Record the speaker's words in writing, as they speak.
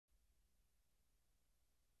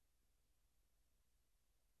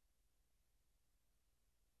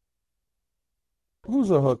Who's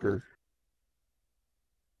a hooker?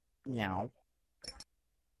 Meow.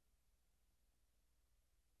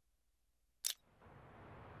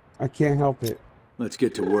 I can't help it. Let's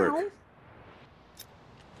get to work.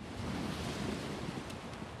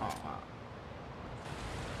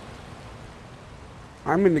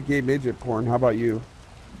 I'm into gay midget porn. How about you?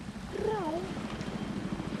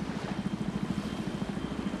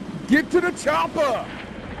 Get to the chopper!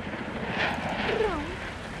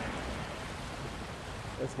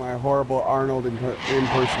 That's my horrible Arnold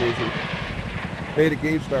impersonation. Hey, the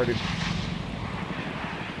game started.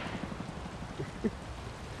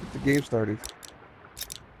 The game started.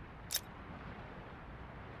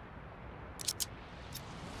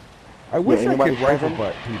 I wish I could rifle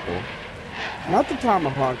butt people. Not the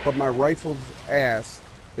tomahawk, but my rifle's ass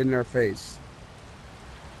in their face.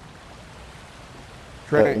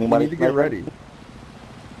 Trey, you need to get ready.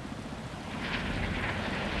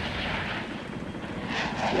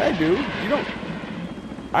 Yeah, I do. You don't.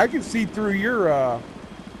 I can see through your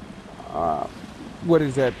what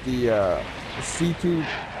is that? The C2.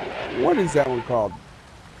 What is that one called?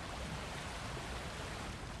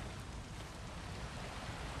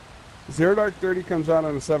 Zero Dark 30 comes out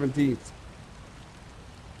on the 17th.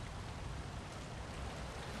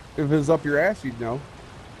 If it's up your ass, you'd know.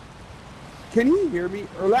 Can you hear me?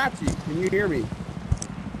 Erlachi, can you hear me?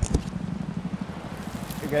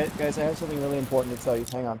 Okay, guys, I have something really important to tell you.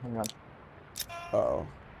 Hang on, hang on. Uh-oh.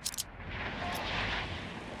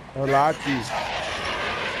 Erlachi.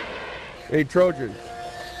 Hey, Trojan.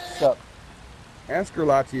 What's up? Ask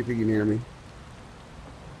Erlachi if he can hear me.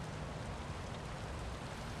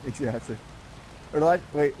 Exactly. Erlachi,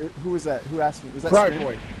 wait, who was that? Who asked me? Was that Pride Spin?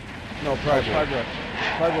 Boy. No, Pride Boy. Pride Boy.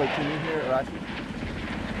 Pride Boy, can you hear Arachi?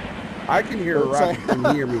 I can hear Arachi. Can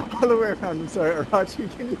you hear me? All the way around. I'm sorry, Arachi.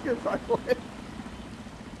 Can you hear Pride Boy?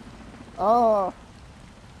 Oh.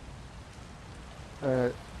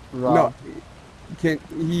 Rob. No.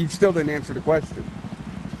 He still didn't answer the question.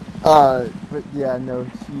 But yeah, no,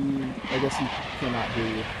 I guess he cannot hear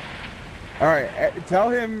you. All right, tell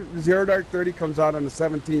him Zero Dark 30 comes out on the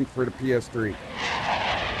 17th for the PS3.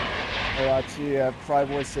 Arachi, Pride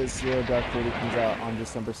Boy says Zero Dark 30 comes out on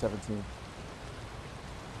December 17th.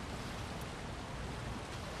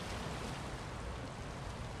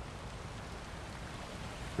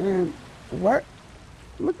 Man, what?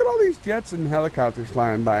 Look at all these jets and helicopters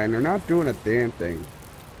flying by, and they're not doing a damn thing.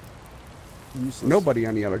 Useless. Nobody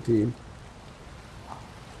on the other team.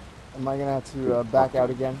 Am I gonna have to back out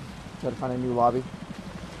again? Try to find a new lobby?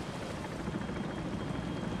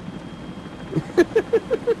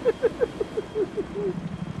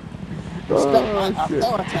 Oh, shit.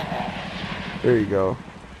 There you go.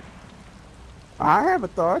 I have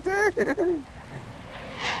authority.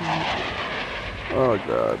 Oh,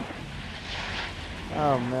 God.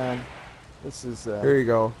 Oh, man. This is, Here you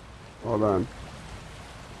go. Hold on.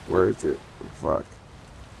 Where is it? Fuck.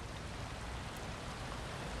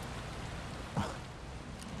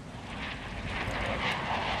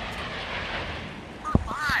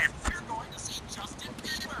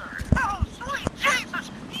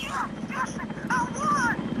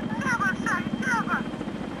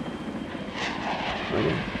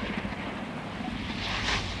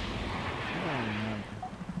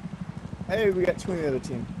 Hey, we got two on the other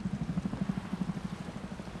team.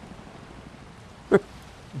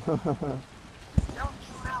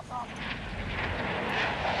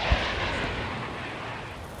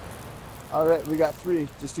 Alright, we got three.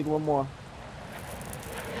 Just need one more.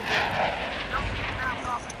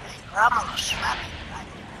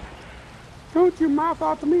 Don't you mouth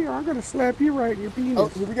out to me or I'm gonna slap you right in your penis. Oh,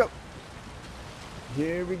 here we go.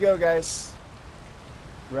 Here we go, guys.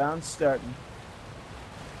 Round starting.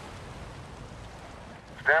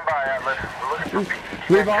 Stand by, Atlas. We're looking for pieces.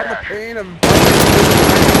 Leave all the pain of...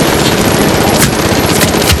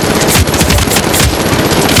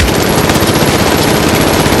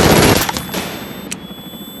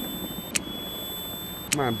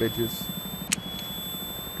 Come on, bitches.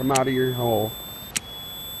 Come out of your hole.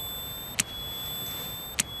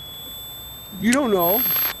 You don't know.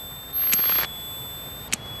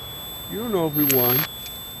 You don't know if we won.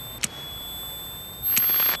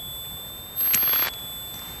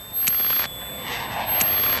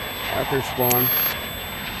 After spawn.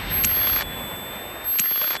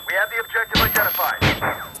 We have the objective identified.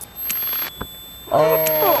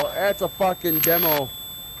 Oh, that's a fucking demo.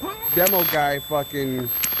 Demo guy fucking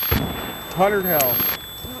 100 health.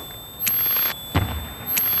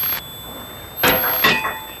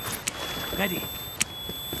 Ready.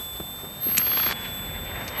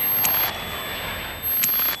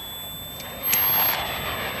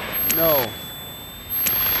 No.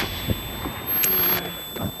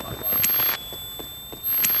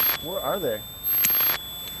 they?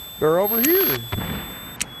 They're over here.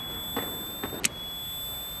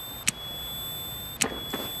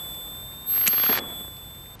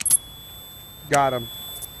 Got him.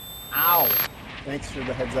 Ow! Thanks for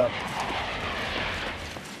the heads up.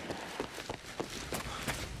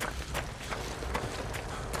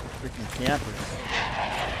 Freaking campers.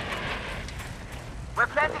 We're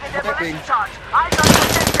planting a thing. demolition charge. Eyes on the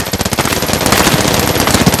sector.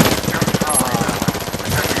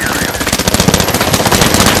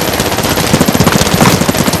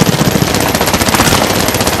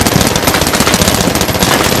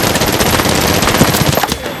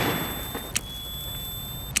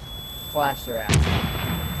 Flash their ass.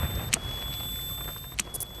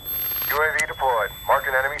 UAV deployed.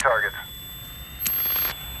 Marking enemy targets.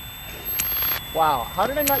 Wow, how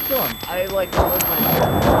did I not kill him? I like moved my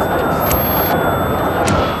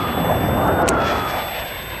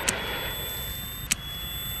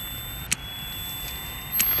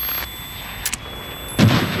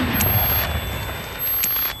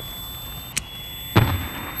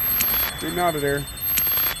Getting out of there.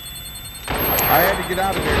 I had to get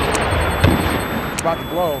out of there. It's about to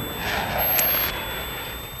blow.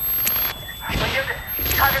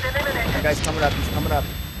 Target eliminated. That guy's coming up, he's coming up.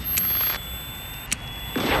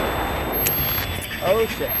 Oh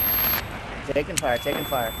shit. Taking fire, taking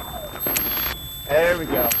fire. There we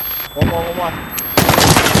go. One more, one more.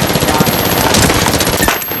 Got it.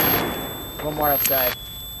 One more outside.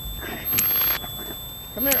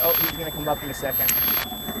 Come here. Oh, he's gonna come up in a second.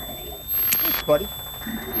 Thanks, buddy.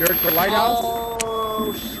 You're at the lighthouse?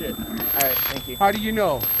 Oh shit. Alright, thank you. How do you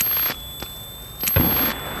know?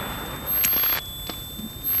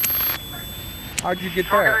 How'd you get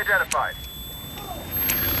Target that? identified.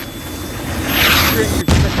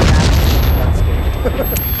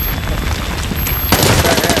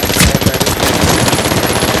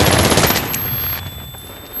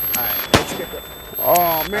 Alright, let's get the...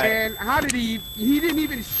 Oh man, how did he didn't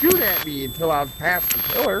even shoot at me until I was past the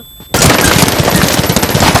pillar.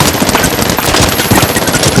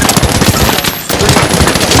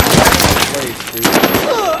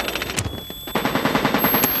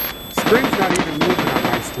 Screen's not even moving on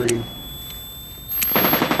my screen.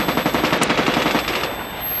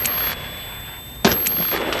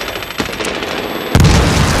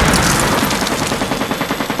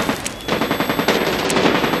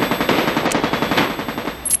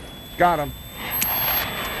 Got him.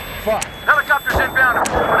 Fuck. Helicopters inbound in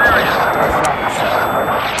forward area.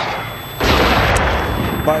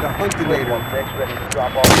 By the Huntinator. Ready to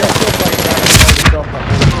drop off.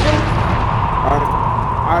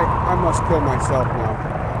 I must kill myself now.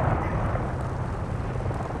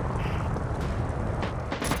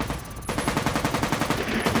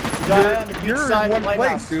 You're in one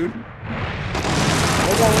place, dude.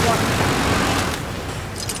 Hold on.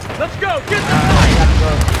 Let's go! Get the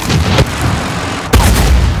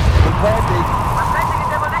I'm glad We're planting a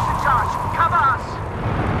demolition charge. Cover us.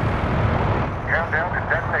 Countdown to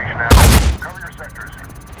detonation now. Cover your sectors.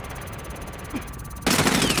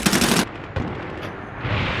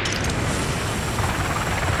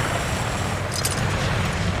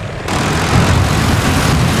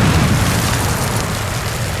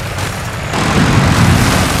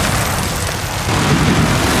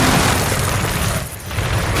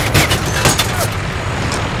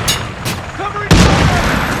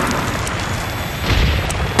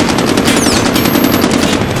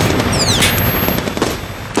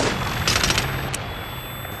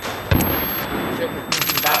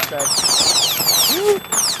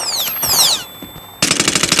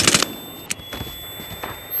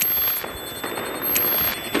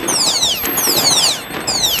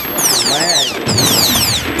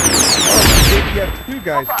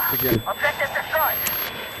 Guys again. Objective destroyed.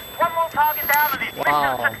 One more target down and it's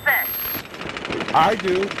mission success. I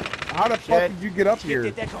do. How the fuck did you get up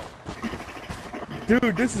here?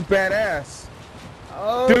 Dude, this is badass.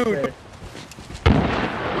 Oh, dude.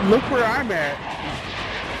 Look where I'm at.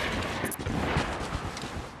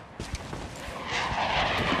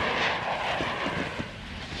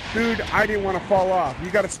 Dude, I didn't want to fall off. You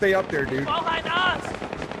gotta stay up there, dude. Behind us!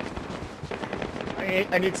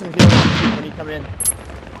 I need some healing when you come in.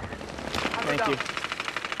 Thank you.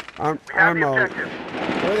 I'm Where are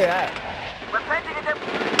they at? We're planting a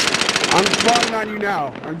I'm spawning on you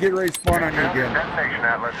now. I'm getting ready to spawn on you again. Destination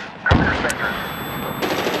Atlas. Cover your sectors.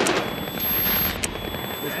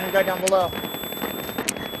 There's one guy down below.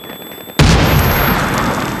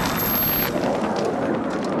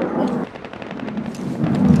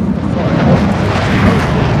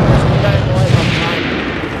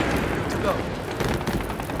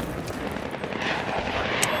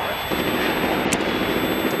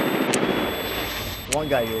 one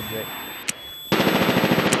guy here, Jake.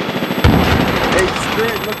 Hey,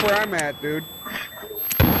 Spirit, look where I'm at, dude.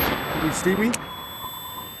 Can you see me?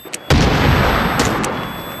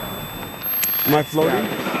 Am I floating?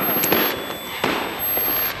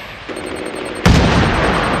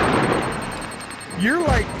 You're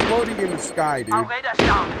like floating in the sky, dude.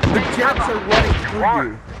 The jets are running through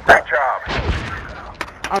you. Great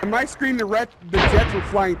job. On my screen, the jets were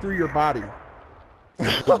flying through your body.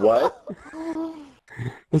 What?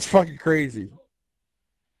 It's fucking crazy.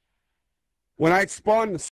 When I spawned the